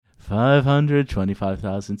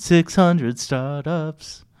525,600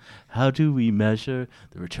 startups. How do we measure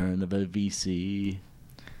the return of a VC?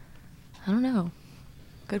 I don't know.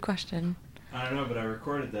 Good question. I don't know, but I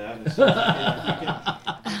recorded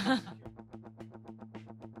that.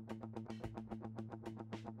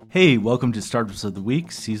 Hey, welcome to Startups of the Week,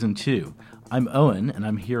 Season 2. I'm Owen, and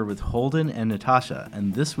I'm here with Holden and Natasha,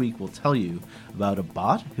 and this week we'll tell you about a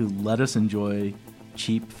bot who let us enjoy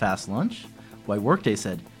cheap, fast lunch, why Workday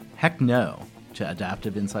said heck no to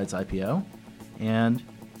Adaptive Insights IPO, and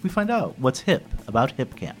we find out what's hip about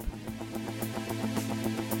HipCamp.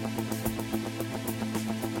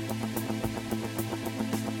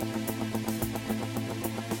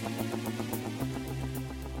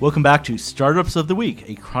 Welcome back to Startups of the Week,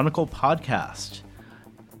 a Chronicle podcast.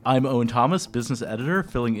 I'm Owen Thomas, business editor,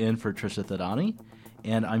 filling in for Trisha Thadani,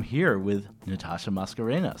 and I'm here with Natasha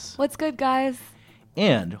Mascarenas. What's good, guys?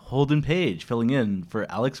 And Holden Page, filling in for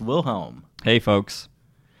Alex Wilhelm. Hey, folks.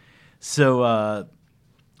 So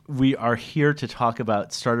we are here to talk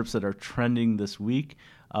about startups that are trending this week.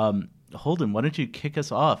 Holden, why don't you kick us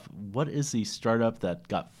off? What is the startup that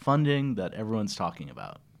got funding that everyone's talking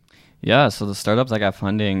about? Yeah, so the startup that got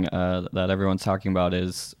funding that everyone's talking about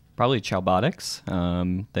is probably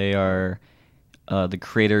Chowbotics. They are the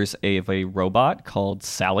creators of a robot called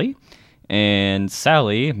Sally, and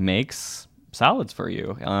Sally makes salads for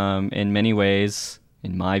you. In many ways,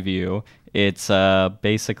 in my view, it's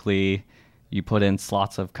basically you put in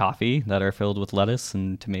slots of coffee that are filled with lettuce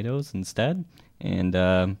and tomatoes instead,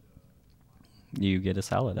 and you get a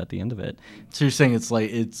salad at the end of it. So you're saying it's like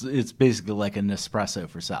it's basically like an espresso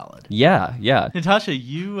for salad. Yeah. Natasha,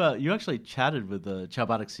 you actually chatted with the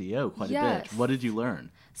Chowbotics CEO quite a bit. What did you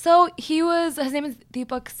learn? So his name is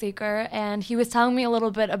Deepak Sekar, and he was telling me a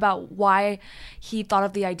little bit about why he thought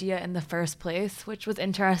of the idea in the first place, which was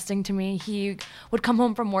interesting to me. He would come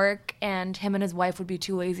home from work, and him and his wife would be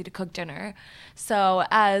too lazy to cook dinner. So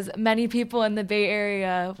as many people in the Bay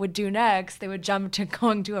Area would do next, they would jump to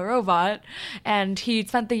going to a robot, and he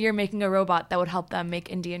spent the year making a robot that would help them make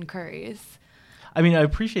Indian curries. I mean, I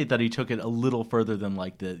appreciate that he took it a little further than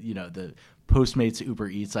like the Postmates Uber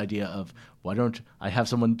Eats idea of why don't I have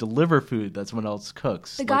someone deliver food that someone else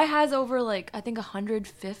cooks. The guy has over I think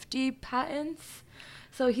 150 patents.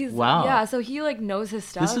 So he's wow. Yeah, so he knows his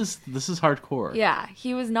stuff. This is hardcore. Yeah,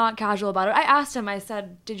 he was not casual about it. I asked him, I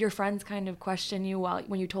said, did your friends kind of question you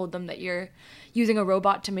when you told them that you're using a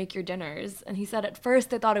robot to make your dinners? And he said at first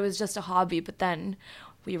they thought it was just a hobby, but then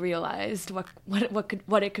we realized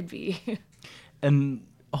what it could be. And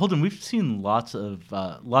Holden, we've seen lots of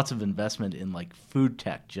investment in food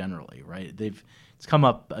tech generally, right? It's come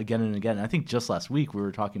up again and again. I think just last week we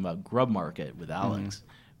were talking about Grub Market with Alex,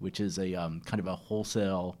 which is a kind of a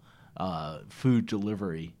wholesale food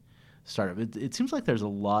delivery startup. It seems like there's a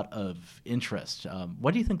lot of interest.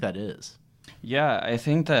 What do you think that is? Yeah, I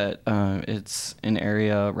think that it's an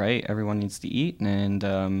area, right? Everyone needs to eat,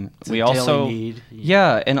 and we also daily need.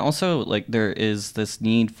 Yeah, and also there is this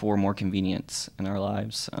need for more convenience in our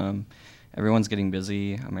lives. Everyone's getting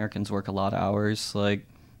busy. Americans work a lot of hours.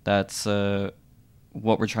 That's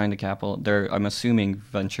what we're trying to I'm assuming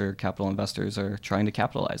venture capital investors are trying to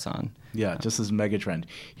capitalize on. Yeah, just as a megatrend.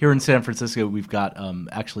 Here in San Francisco, we've got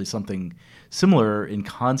actually something similar in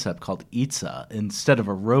concept called Eatsa. Instead of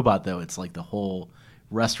a robot, though, it's like the whole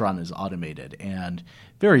restaurant is automated, and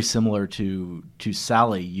very similar to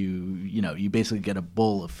Sally. You basically get a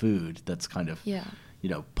bowl of food that's kind of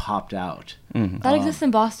popped out. Mm-hmm. That exists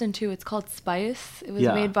in Boston too. It's called Spice. It was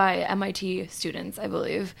made by MIT students, I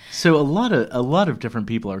believe. So a lot of different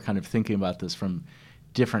people are kind of thinking about this from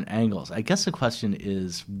different angles. I guess the question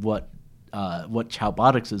is what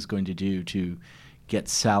Chowbotics is going to do to get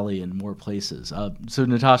Sally in more places. So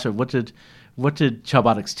Natasha, what did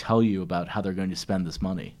Chowbotics tell you about how they're going to spend this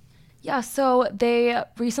money? Yeah, so they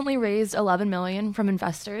recently raised $11 million from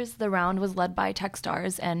investors. The round was led by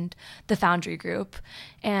Techstars and the Foundry Group,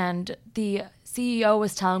 and the CEO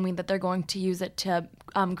was telling me that they're going to use it to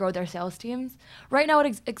grow their sales teams. Right now,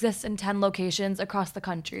 it exists in 10 locations across the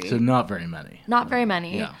country. So not very many. Not very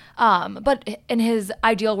many. Yeah. But in his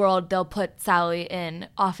ideal world, they'll put Sally in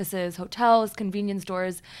offices, hotels, convenience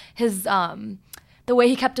stores. The way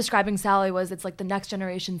he kept describing Sally was it's like the next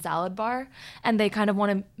generation salad bar, and they kind of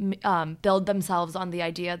want to build themselves on the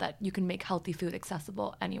idea that you can make healthy food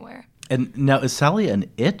accessible anywhere. And now, is Sally an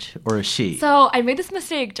it or a she? So I made this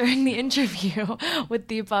mistake during the interview with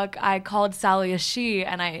Deepak. I called Sally a she,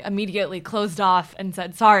 and I immediately closed off and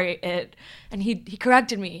said, sorry, it. And he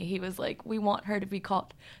corrected me. He was like, we want her to be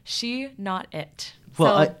called she, not it.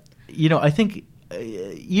 Well, I think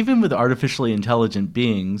even with artificially intelligent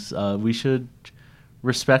beings, we should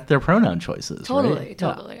respect their pronoun choices. Totally, right?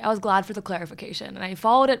 totally. I was glad for the clarification, and I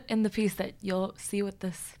followed it in the piece that you'll see with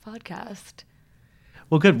this podcast.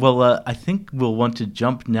 Well, good. Well, I think we'll want to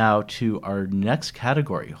jump now to our next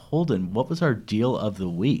category. Holden, what was our deal of the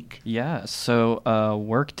week? Yeah, so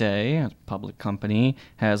Workday, a public company,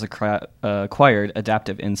 has acquired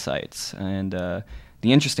Adaptive Insights. And the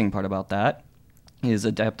interesting part about that is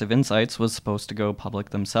Adaptive Insights was supposed to go public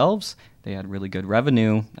themselves. They had really good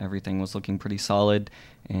revenue. Everything was looking pretty solid.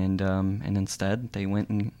 And instead, they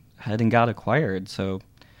went ahead and got acquired. So,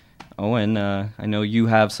 Owen, I know you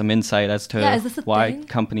have some insight as to why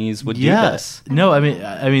companies would do this. No, I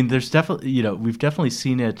mean, there's definitely, we've definitely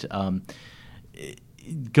seen it.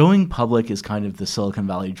 Going public is kind of the Silicon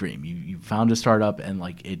Valley dream. You found a startup and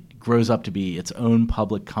like it grows up to be its own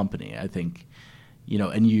public company. I think,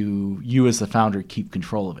 and you as the founder keep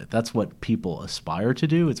control of it. That's what people aspire to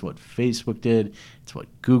do. It's what Facebook did. It's what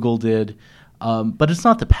Google did. But it's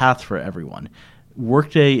not the path for everyone.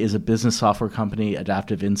 Workday is a business software company.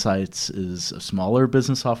 Adaptive Insights is a smaller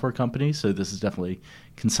business software company. So this is definitely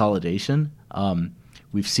consolidation.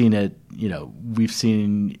 We've seen it,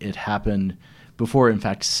 happen before. In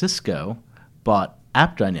fact, Cisco bought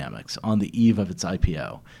AppDynamics on the eve of its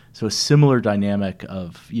IPO. So a similar dynamic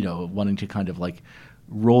of, wanting to kind of like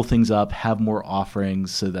roll things up, have more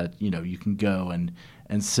offerings so that, you can go and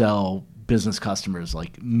sell business customers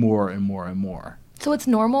like more and more and more. So it's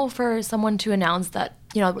normal for someone to announce that,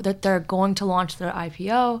 that they're going to launch their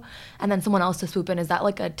IPO and then someone else to swoop in. Is that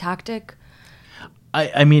like a tactic?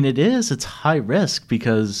 I mean, it is. It's high risk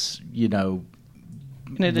because, And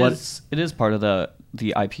it is part of the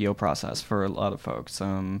IPO process for a lot of folks.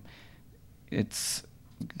 It's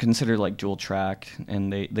considered like dual track,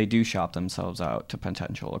 and they do shop themselves out to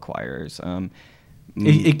potential acquirers.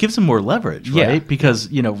 It gives them more leverage, right? Yeah. Because,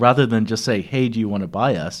 rather than just say, hey, do you want to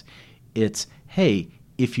buy us? It's, hey,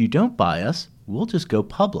 if you don't buy us, we'll just go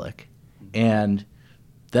public. And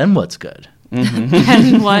then what's good? Mm-hmm.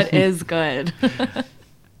 And what is good?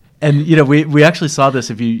 And, we actually saw this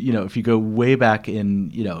if you go way back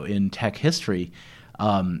in tech history,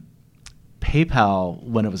 PayPal,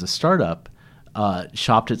 when it was a startup,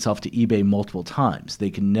 shopped itself to eBay multiple times. They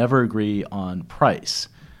could never agree on price.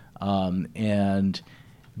 And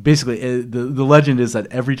basically, the legend is that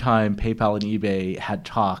every time PayPal and eBay had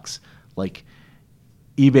talks, like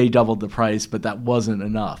eBay doubled the price, but that wasn't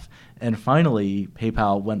enough. And finally,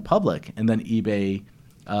 PayPal went public, and then eBay,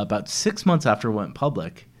 about 6 months after it went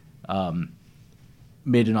public,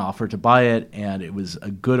 made an offer to buy it, and it was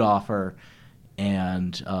a good offer.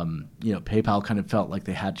 And PayPal kind of felt like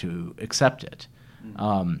they had to accept it.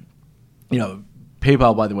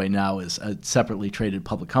 PayPal, by the way, now is a separately traded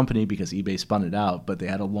public company because eBay spun it out, but they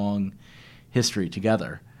had a long history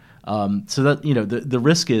together. So that the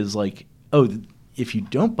risk is like, if you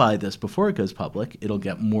don't buy this before it goes public, it'll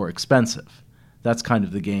get more expensive. That's kind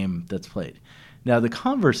of the game that's played. Now the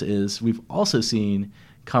converse is we've also seen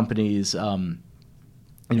companies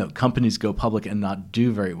companies go public and not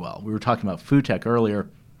do very well. We were talking about food tech earlier.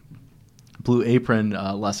 Blue Apron,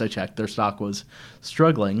 last I checked, their stock was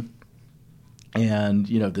struggling, and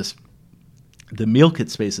the meal kit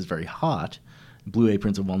space is very hot. Blue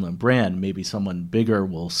Apron's a well-known brand. Maybe someone bigger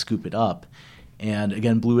will scoop it up. And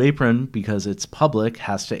again, Blue Apron, because it's public,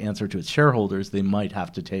 has to answer to its shareholders. They might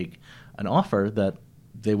have to take an offer that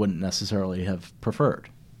they wouldn't necessarily have preferred.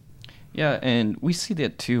 Yeah, and we see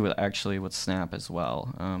that too actually with Snap as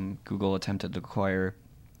well. Google attempted to acquire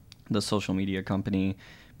the social media company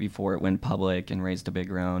before it went public and raised a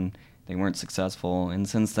big round. They weren't successful, and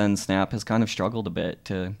since then Snap has kind of struggled a bit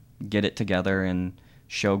to get it together and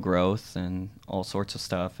show growth and all sorts of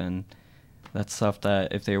stuff, and that's stuff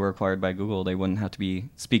that if they were acquired by Google, they wouldn't have to be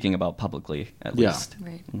speaking about publicly, at least.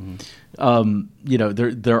 Right.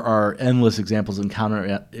 Mm-hmm. There are endless examples and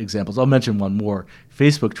counter examples. I'll mention one more.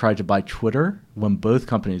 Facebook tried to buy Twitter when both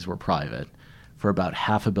companies were private for about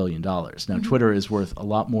 $500 million. Now, Mm-hmm. Twitter is worth a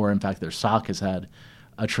lot more. In fact, their stock has had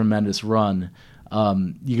a tremendous run.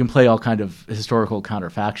 You can play all kind of historical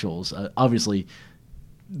counterfactuals. Obviously,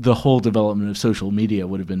 the whole development of social media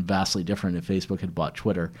would have been vastly different if Facebook had bought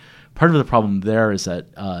Twitter. Part of the problem there is that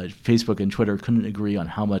Facebook and Twitter couldn't agree on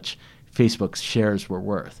how much Facebook's shares were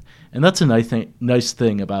worth. And that's a nice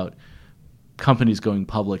thing about companies going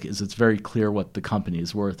public is it's very clear what the company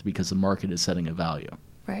is worth because the market is setting a value.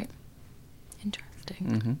 Right. Interesting.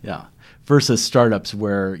 Mm-hmm. Yeah. Versus startups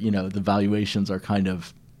where, the valuations are kind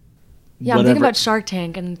of Yeah, I'm thinking about Shark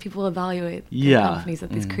Tank and people evaluate their Yeah. companies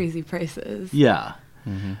at these crazy prices. Yeah.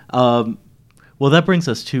 Mm-hmm. Well, that brings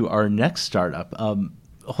us to our next startup.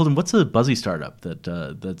 Holden, what's a buzzy startup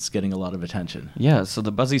that's getting a lot of attention? Yeah, so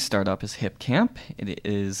the buzzy startup is HipCamp. It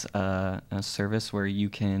is a service where you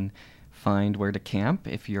can find where to camp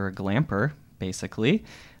if you're a glamper, basically.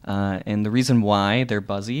 And the reason why they're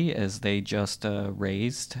buzzy is they just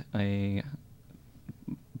raised a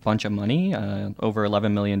bunch of money, over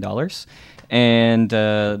 $11 million. And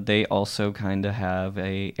they also kind of have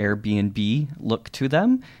a Airbnb look to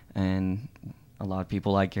them. And a lot of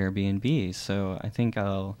people like Airbnb. So I think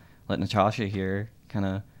I'll let Natasha here kind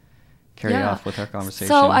of carry off with our conversation.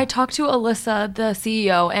 So I talked to Alyssa, the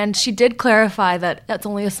CEO, and she did clarify that that's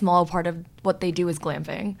only a small part of what they do is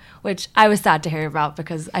glamping, which I was sad to hear about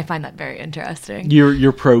because I find that very interesting.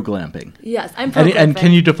 You're pro glamping. Yes, I'm pro glamping. And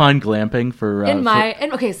can you define glamping for? In my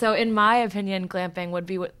opinion, glamping would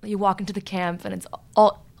be what you walk into the camp and it's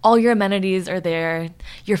all your amenities are there,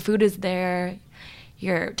 your food is there.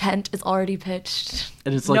 Your tent is already pitched.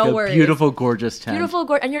 And it's like a beautiful, gorgeous tent.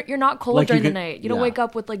 And you're not cold Like during the night. You don't wake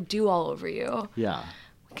up with like dew all over you. Yeah.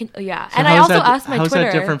 So and I also asked my Twitter. How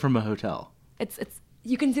is that different from a hotel? It's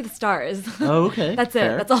you can see the stars. Oh, okay. That's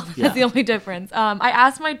fair. it. That's all. That's the only difference. I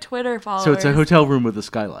asked my Twitter followers. So it's a hotel room with a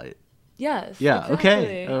skylight. Yes. Yeah. Exactly.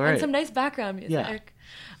 Okay. All right. And some nice background music.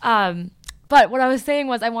 Yeah. But what I was saying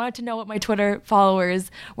was I wanted to know what my Twitter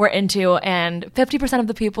followers were into, and 50% of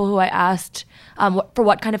the people who I asked for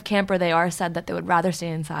what kind of camper they are said that they would rather stay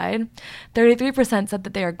inside. 33% said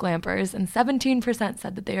that they are glampers, and 17%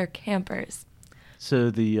 said that they are campers.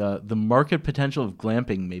 So the market potential of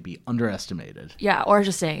glamping may be underestimated. Yeah, or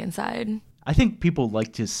just staying inside. I think people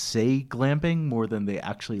like to say glamping more than they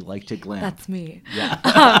actually like to glamp. That's me.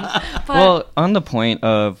 Yeah. Well, on the point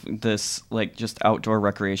of this, like, just outdoor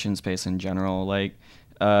recreation space in general, like,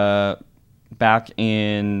 back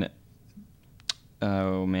in,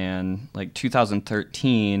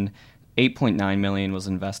 2013, $8.9 million was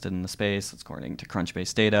invested in the space, according to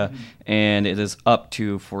Crunchbase data, and it is up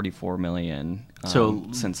to $44 million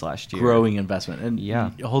since last year. Growing investment. And yeah.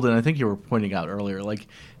 Holden, I think you were pointing out earlier, like,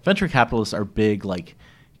 venture capitalists are big, like,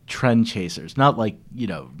 trend chasers. Not like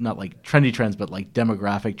trendy trends, but like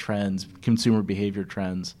demographic trends, consumer behavior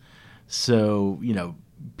trends. So,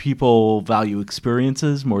 people value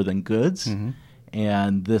experiences more than goods. Mm-hmm.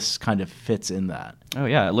 And this kind of fits in that. Oh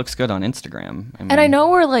yeah, it looks good on Instagram. And I know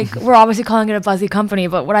we're obviously calling it a buzzy company,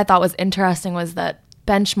 but what I thought was interesting was that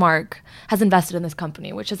Benchmark has invested in this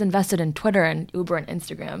company, which has invested in Twitter and Uber and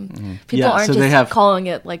Instagram. Mm-hmm. People aren't just calling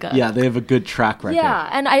it like a... Yeah, they have a good track record. Yeah,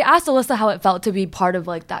 and I asked Alyssa how it felt to be part of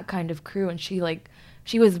like that kind of crew, and she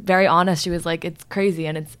was very honest. She was like, it's crazy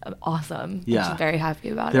and it's awesome. Yeah. And she's very happy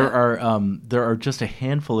about there it. There are just a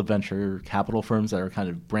handful of venture capital firms that are kind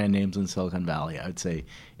of brand names in Silicon Valley. I would say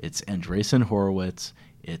it's Andreessen Horowitz,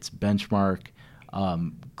 it's Benchmark,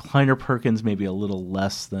 Kleiner Perkins maybe a little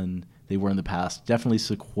less than they were in the past. Definitely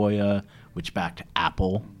Sequoia, which backed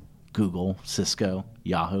Apple, Google, Cisco,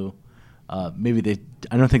 Yahoo. I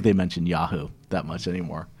don't think they mentioned Yahoo that much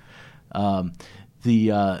anymore.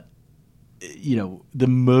 The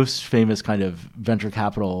most famous kind of venture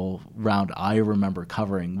capital round I remember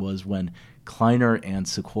covering was when Kleiner and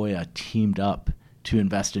Sequoia teamed up to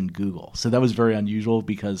invest in Google. So that was very unusual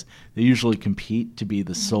because they usually compete to be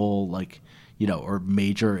the sole, or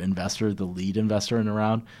major investor, the lead investor in a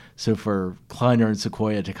round. So for Kleiner and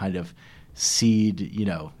Sequoia to kind of seed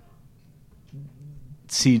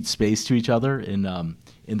space to each other in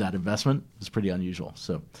that investment is pretty unusual.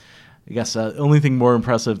 So I guess the only thing more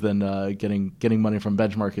impressive than getting money from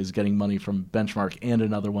Benchmark is getting money from Benchmark and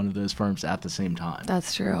another one of those firms at the same time.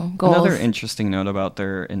 That's true. Goals. Another interesting note about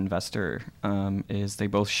their investor is they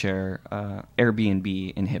both share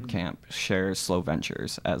Airbnb and HipCamp share Slow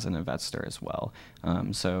Ventures as an investor as well.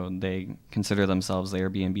 So they consider themselves the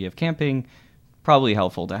Airbnb of camping. Probably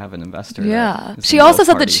helpful to have an investor. Yeah. She also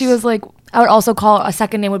said that she was like, I would also call a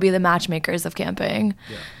second name would be the matchmakers of camping.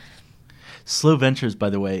 Yeah. Slow Ventures, by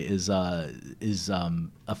the way, is a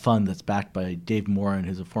fund that's backed by Dave Morin,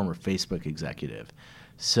 who's a former Facebook executive.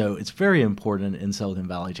 So it's very important in Silicon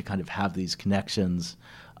Valley to kind of have these connections,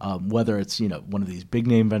 whether it's one of these big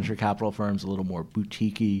name venture capital firms, a little more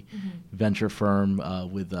boutique-y venture firm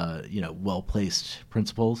with well placed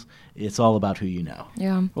principles. It's all about who you know.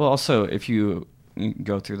 Yeah. Well, also if you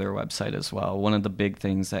go through their website as well, one of the big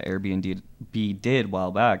things that Airbnb did a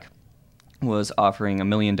while back was offering $1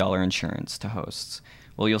 million insurance to hosts.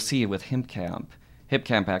 Well, you'll see with HipCamp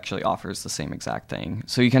actually offers the same exact thing.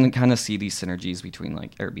 So you can kind of see these synergies between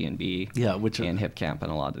like Airbnb and HipCamp in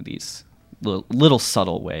a lot of these little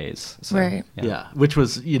subtle ways. So, right. Yeah,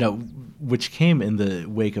 which came in the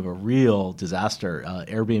wake of a real disaster.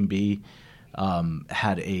 Airbnb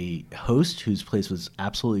had a host whose place was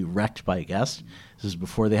absolutely wrecked by a guest. This was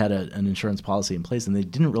before they had an insurance policy in place, and they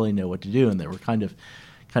didn't really know what to do, and they were kind of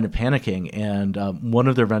panicking. And one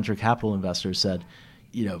of their venture capital investors said,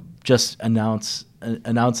 just announce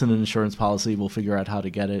an insurance policy. We'll figure out how to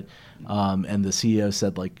get it. And the CEO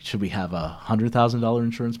said, should we have a $100,000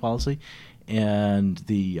 insurance policy? And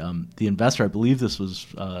the investor, I believe this was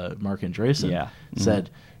Mark Andreessen, said,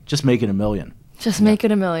 just make it $1 million. Just make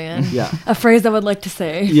it $1 million. Yeah. A phrase I would like to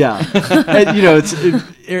say. Yeah. And,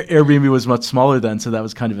 Airbnb was much smaller then, so that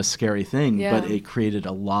was kind of a scary thing, but it created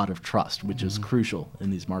a lot of trust, which is crucial in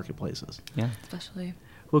these marketplaces. Yeah. Especially.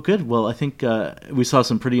 Well, good. Well, I think we saw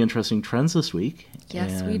some pretty interesting trends this week.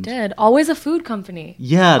 Yes, we did. Always a food company.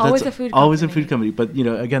 Yeah. Always a food company. Always a food company. But,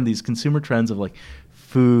 again, these consumer trends of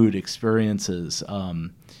food experiences,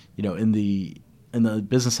 in the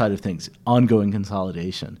business side of things, ongoing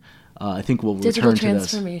consolidation. I think we'll digital return to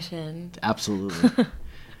transformation. This. Absolutely.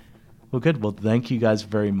 Well, good. Well, thank you guys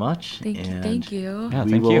very much. Thank you. Yeah,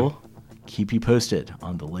 we will keep you posted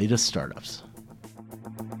on the latest startups.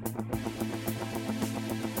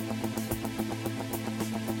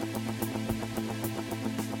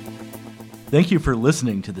 Thank you for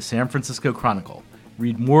listening to the San Francisco Chronicle.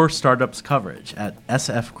 Read more startups coverage at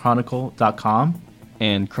sfchronicle.com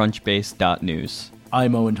and crunchbase.news.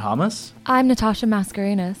 I'm Owen Thomas. I'm Natasha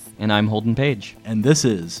Mascarenas. And I'm Holden Page. And this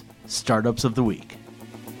is Startups of the Week.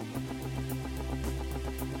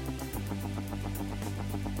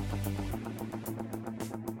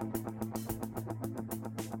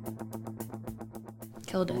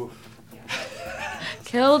 Killed it.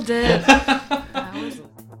 Killed it. That was...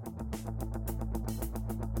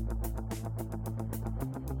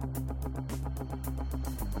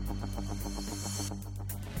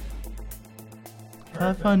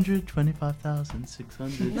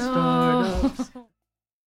 $525,600 No. startups.